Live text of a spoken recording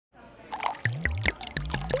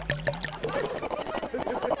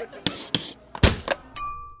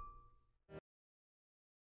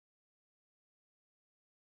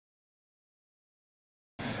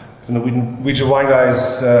the Norwegian wine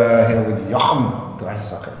guys here with Jochen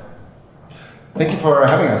Dreissigacker. Thank you for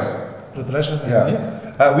having us. The pleasure.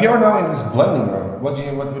 Yeah. We are now in this blending room. What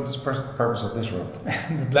is the purpose of this room?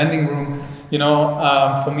 The blending room, you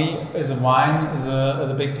know, for me, is a wine is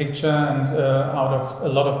a big picture, and out of a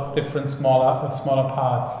lot of different smaller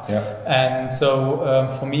parts. Yeah. And so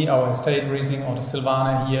for me, our estate Riesling or the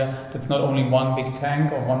Silvaner here, it's not only one big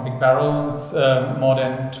tank or one big barrel. It's more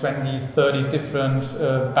than 20, 30 different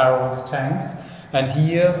barrels, tanks. And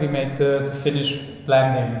here we make the finished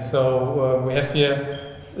blending. So we have here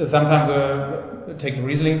sometimes take a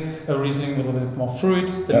Riesling with a little bit more fruit,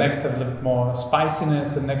 the next a little bit more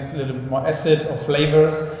spiciness, the next a little bit more acid or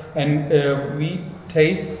flavors, and we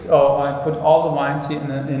taste, or I put all the wines here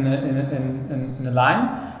in a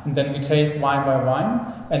line, and then we taste wine by wine,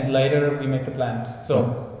 and later we make the blend.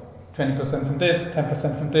 So 20% from this,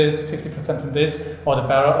 10% from this, 50% from this, or the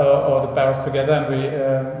barrels together,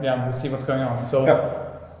 and we see what's going on. So.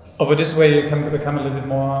 Over this way, you can become a little bit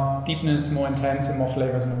more deepness, more intense, and more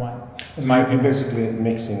flavors in the wine. So you're basically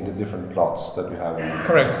mixing the different plots that you have.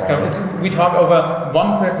 Correct. We talk over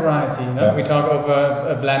one grape variety. No? Yeah. We talk over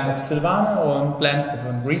a blend of Silvaner or a blend of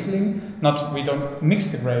a Riesling. We don't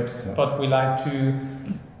mix the grapes, but we like to.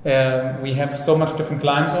 We have so much different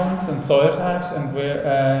climate zones and soil types, and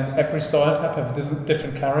every soil type has a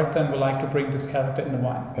different character, and we like to bring this character in the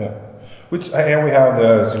wine. Yeah. Here we have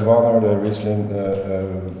the Silvaner, the Riesling,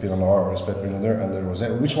 the Pinot Noir, or Spät Grüner, and the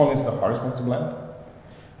Rosé. Which one is the hardest one to blend?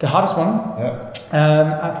 The hardest one?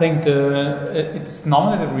 Yeah. I think it's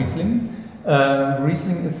normally the Riesling.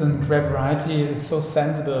 Riesling is a grape variety, it's so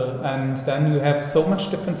sensible, and then you have so much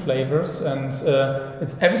different flavors, and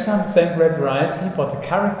it's every time the same grape variety, but the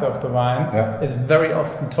character of the wine is very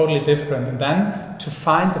often totally different. And then to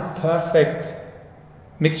find the perfect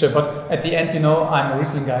mixture, but at the end, you know, I'm a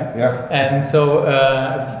Riesling guy, and so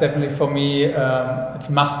it's definitely for me, it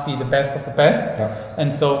must be the best of the best,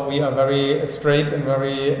 and so we are very straight and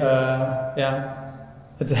very,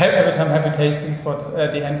 it's every time happy tastings, but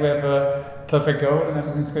at the end we have a perfect go and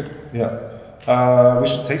everything's good. Yeah, we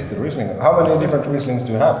should taste the Riesling. How many different Rieslings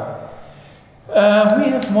do you have?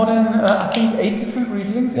 We have more than, I think, 8 different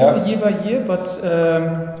Rieslings year by year, but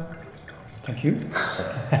thank you.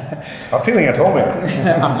 I'm feeling at home here.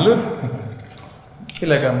 Absolutely. I feel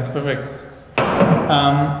like it's perfect.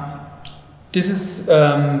 This is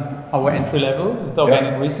our entry level. This is the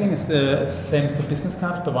organic Riesling. It's the same as the business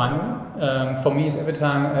card of the winery. For me, it's every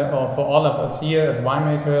time, or for all of us here as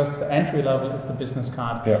winemakers, the entry level is the business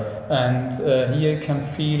card. And here you can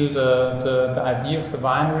feel the idea of the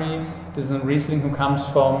winery. This is a Riesling who comes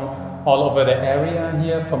from all over the area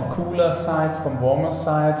here, from cooler sites, from warmer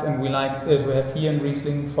sites, and we have here in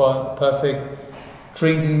Riesling for perfect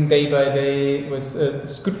drinking day by day.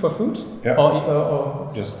 It's good for food, or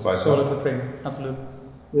just by solo to drink. Absolutely.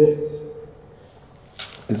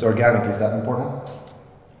 It's organic. Is that important?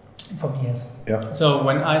 For me, yes. Yeah. So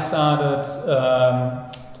when I started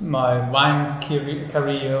my wine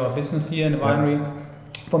career or business here in the winery,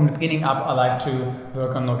 from the beginning up, I like to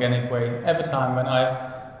work on an organic way. Every time when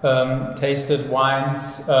I tasted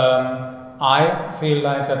wines, I feel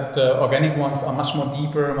like that the organic ones are much more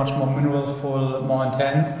deeper, much more mineral-full, more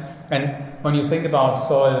intense. And when you think about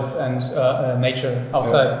soils and nature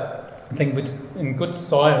outside, I think in good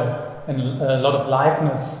soil and a lot of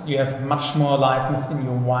liveness, you have much more liveness in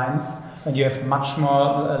your wines, and you have much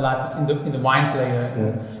more liveness in the wines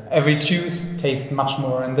later. Every juice tastes much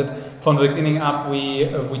more, and that from the beginning up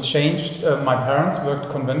we changed. My parents worked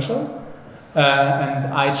conventional.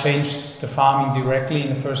 And I changed the farming directly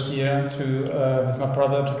in the first year to with my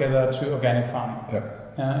brother together to organic farming.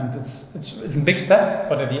 And it's a big step,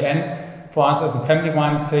 but at the end, for us as a family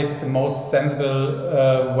wine estate, it's the most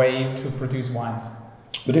sensible way to produce wines.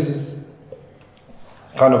 But this is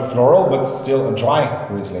kind of floral, but still a dry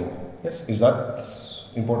Riesling. Yes. Is that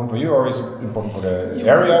important for you, or is it important for the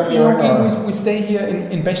area? We stay here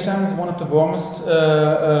in Bechstein. It's one of the warmest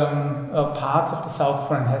parts of the south of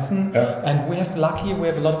Rheinhessen, and we have the luck here. We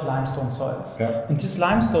have a lot of limestone soils, and these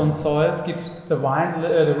limestone soils give the wines,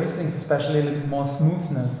 the Rieslings especially, a little bit more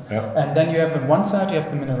smoothness. And then you have on one side you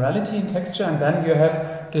have the minerality and texture, and then you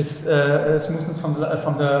have this smoothness from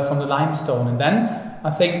the limestone, and then I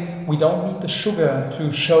think we don't need the sugar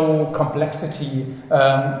to show complexity.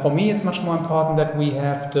 For me, it's much more important that we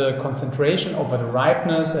have the concentration over the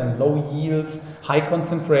ripeness and low yields, high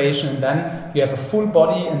concentration, and then you have a full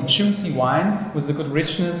body and juicy wine with a good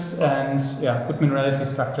richness and good minerality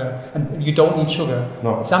structure. And you don't need sugar.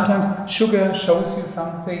 No. Sometimes sugar shows you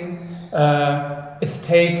something. It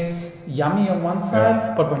tastes yummy on one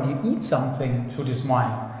side, but when you eat something to this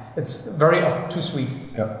wine, it's very often too sweet.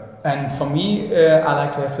 And for me, I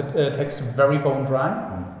like to have the texture very bone dry.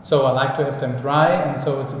 So I like to have them dry, and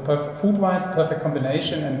so it's a perfect food-wise, perfect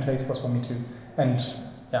combination, and taste-wise for me too. And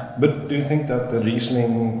yeah. But do you think that the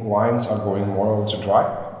Riesling wines are going more to dry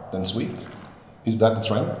than sweet? Is that the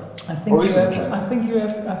trend? I think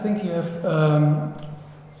you have.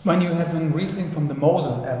 When you have a Riesling from the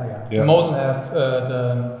Mosel area, the Mosel have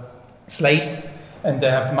the slate, and they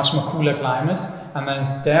have much more cooler climate. And then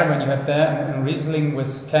it's there, when you have there a Riesling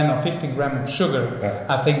with 10 or 15 grams of sugar,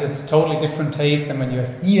 I think it's totally different taste than when you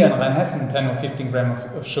have here in Rheinhessen 10 or 15 grams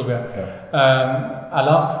of sugar. I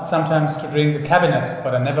love sometimes to drink a Cabernet,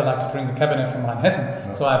 but I never like to drink a Cabernet from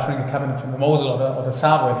Rheinhessen. So I drink a Cabernet from the Mosel or the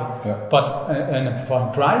Saarbrücke. But for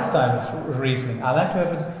a dry style of Riesling, I like to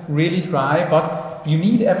have it really dry, but you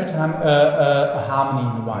need every time a harmony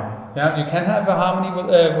in the wine. Yeah, you can have a harmony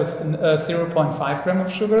with 0.5 gram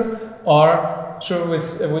of sugar, or sure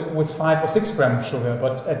with 5 or 6 grams of sugar,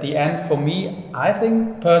 but at the end, for me, I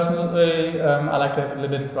think personally, I like to have it a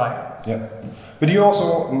little bit drier. Yeah, but you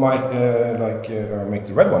also might make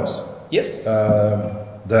the red ones. Yes.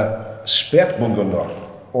 The Spätburgunder,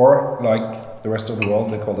 or like the rest of the world,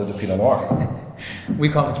 they call it the Pinot Noir. We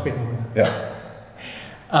call it Spätburgunder. Yeah.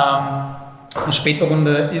 The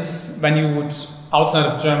Spätburgunder is when you would outside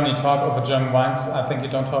of Germany talk over German wines. I think you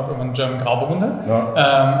don't talk over German Grauburgunder. No.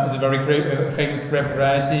 It's a very great, famous grape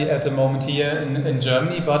variety at the moment here in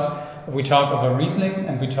Germany, but we talk over Riesling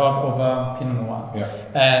and we talk over Pinot Noir. Yeah.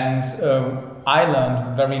 And I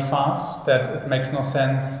learned very fast that it makes no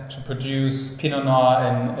sense to produce Pinot Noir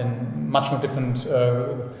in much more different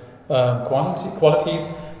qualities.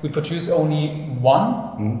 We produce only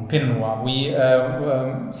one Pinot Noir. We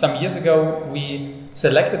some years ago we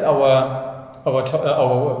selected our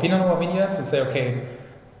Pinot Noir vineyards and say, okay,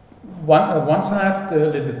 one side the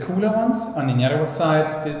little bit cooler ones, on the other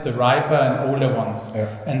side the riper and older ones. Yeah.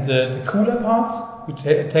 And the cooler parts we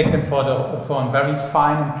take them for a very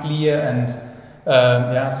fine and clear and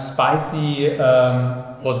spicy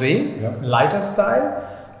rosé, lighter style.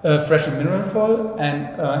 Fresh and mineralful,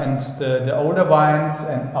 and the older wines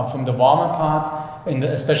and from the warmer parts,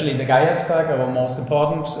 especially in the Geiersberg, our most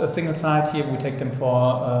important single site here, we take them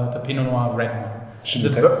for the Pinot Noir red wine. Should we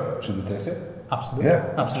taste it? Absolutely,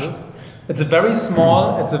 absolutely. It's a very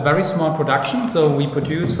small production, so we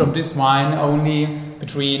produce from this wine only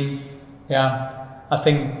between, I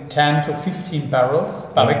think 10 to 15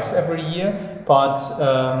 barrels every year. But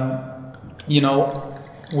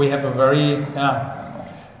we have a very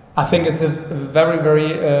I think it's a very,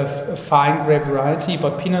 very fine grape variety,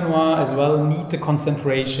 but Pinot Noir as well need the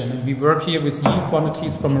concentration. And we work here with yield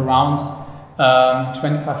quantities from around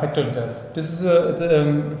 25 hectoliters. This is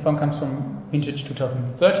the fund comes from vintage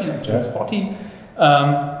 2013, actually it's 14.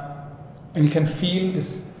 And you can feel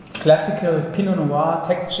this classical Pinot Noir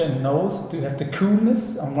texture and nose. You have the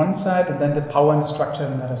coolness on one side and then the power and structure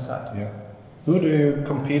on the other side. Yeah. Who are you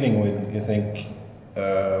competing with, you think?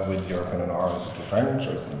 With your Pinot Noir, is it the French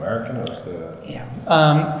or is it the American or is the...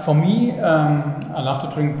 for me, I love to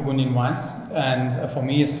drink Burgundian wines, and for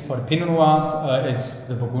me, for the Pinot Noirs, is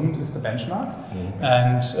the Burgund is the benchmark.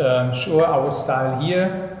 And sure, our style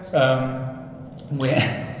here, thank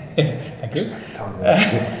you.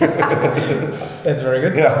 That's very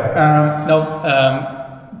good. Yeah.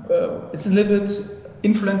 It's a little bit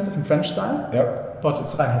influenced in French style, but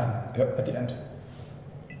it's Rheinhessen at the end.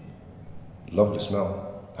 Lovely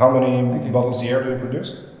smell. How many bottles a year do you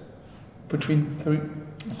produce? Between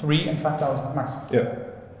 3 and 5,000 max. Yeah.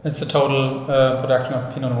 It's the total production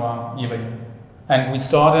of Pinot Noir yearly. And we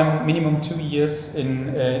store them minimum 2 years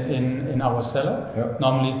in our cellar. Yeah.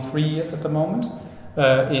 Normally 3 years at the moment.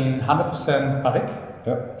 In 100% barrique.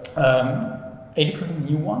 Yeah. 80%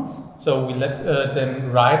 new ones. So we let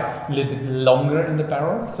them ride a little bit longer in the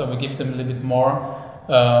barrels. So we give them a little bit more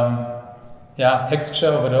texture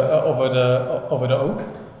over the oak,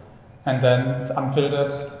 and then it's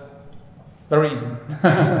unfiltered, very easy.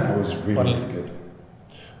 It was really good.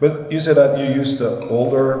 But you said that you used the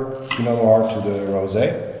older Pinot Noir to the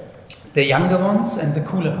rosé. The younger ones and the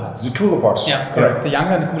cooler parts. The cooler parts. Yeah, correct. Yeah. The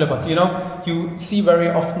younger and the cooler parts. You see very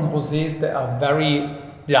often rosés that are very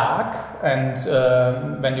dark, and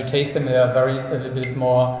when you taste them, they are a little bit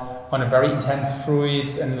more on a very intense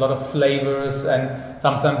fruit and a lot of flavors, and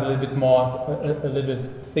sometimes a little bit more, a little bit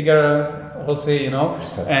thicker rosé,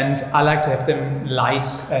 And I like to have them light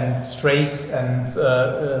and straight, and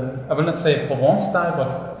I will not say Provence style,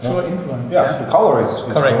 but sure influence. Yeah, the color is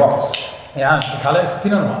correct. Provence. Yeah, the color is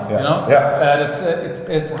Pinot Noir.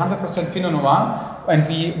 It's 100% Pinot Noir, and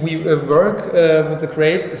we work with the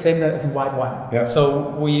grapes the same as in white wine. Yeah.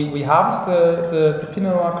 So we harvest the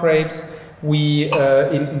Pinot Noir grapes. we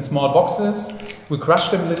in small boxes. We crush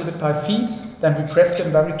them a little bit by feet, then we press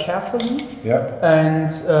them very carefully,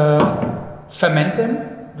 and ferment them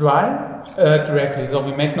dry directly. So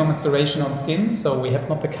we make no maceration on skins, so we have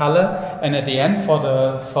not the color. And at the end, for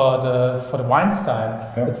the wine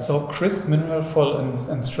style, it's so crisp, mineralful,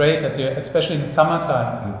 and straight that you, especially in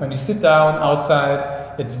summertime, when you sit down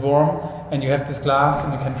outside, it's warm, and you have this glass,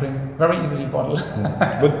 and you can drink very easily bottle.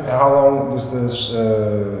 But how long does this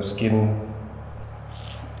skin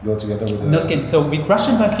go together with the... No skin. So we crush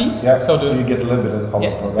them by feet. Yeah. So you get a little bit of the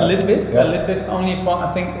color for that. A little bit. Only for,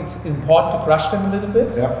 I think it's important to crush them a little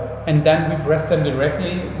bit. Yeah. And then we press them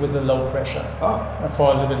directly with a low pressure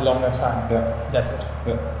for a little bit longer time. Yeah. That's it.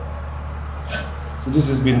 Yeah. So this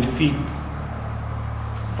has been feet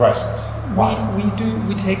pressed.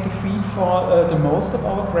 We take the feed for the most of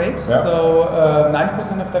our grapes. Yeah. So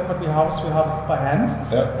 90% of that what we harvest by hand.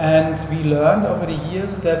 Yeah. And we learned over the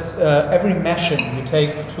years that every mashing you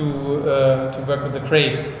take to work with the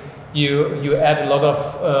grapes, you add a lot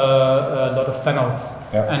of phenols.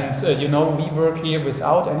 Yeah. And we work here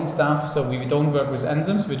without any stuff. So we don't work with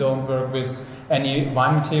enzymes. We don't work with any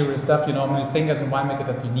wine material stuff you normally think as a winemaker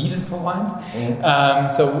that you need it for wines.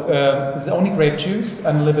 It's only grape juice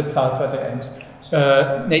and a little bit sulfur at the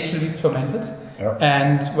end. Naturally fermented. Yeah.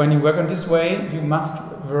 And when you work on this way, you must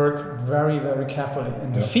work very, very carefully.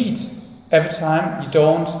 And the feed, every time you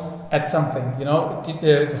don't add something.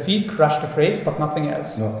 The feed crush the grape, but nothing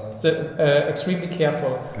else. No. It's extremely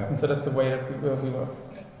careful. Yeah. And so that's the way that we work.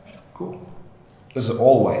 Cool. This is the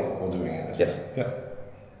old way of doing it. Yes. Yeah.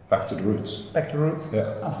 Back to the roots. Back to roots.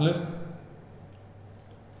 Yeah. Absolutely.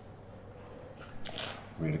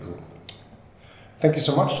 Really cool. Thank you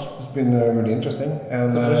so much. It's been really interesting.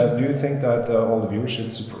 And do you think that all the viewers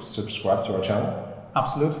should subscribe to our channel?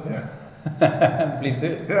 Absolutely. Yeah. Please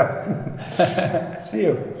do. Yeah. See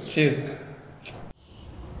you. Cheers.